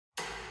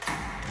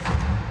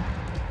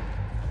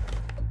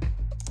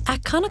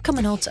At Konica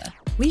Minolta,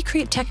 we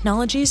create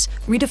technologies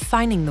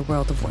redefining the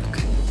world of work.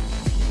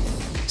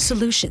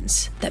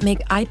 Solutions that make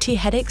IT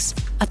headaches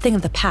a thing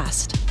of the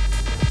past.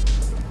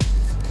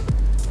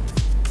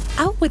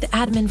 Out with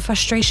admin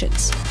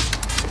frustrations.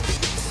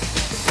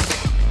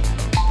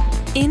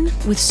 In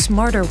with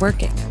smarter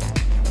working.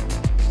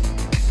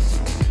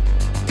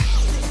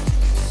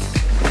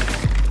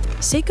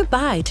 Say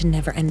goodbye to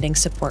never-ending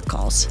support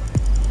calls.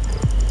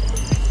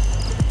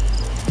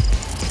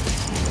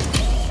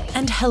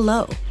 And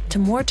hello to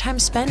more time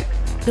spent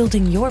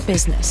building your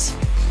business.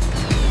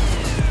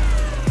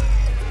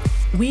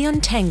 We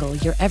untangle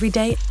your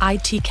everyday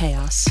IT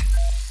chaos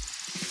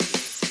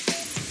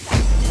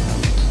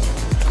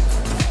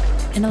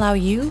and allow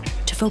you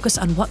to focus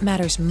on what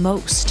matters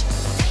most.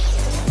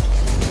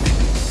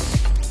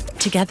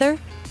 Together,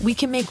 we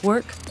can make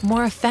work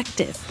more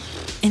effective,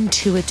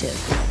 intuitive,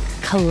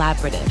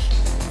 collaborative.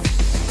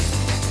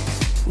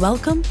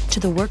 Welcome to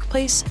the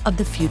workplace of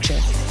the future.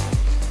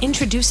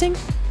 Introducing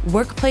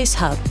Workplace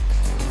Hub.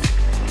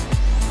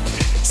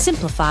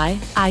 Simplify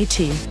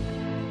IT.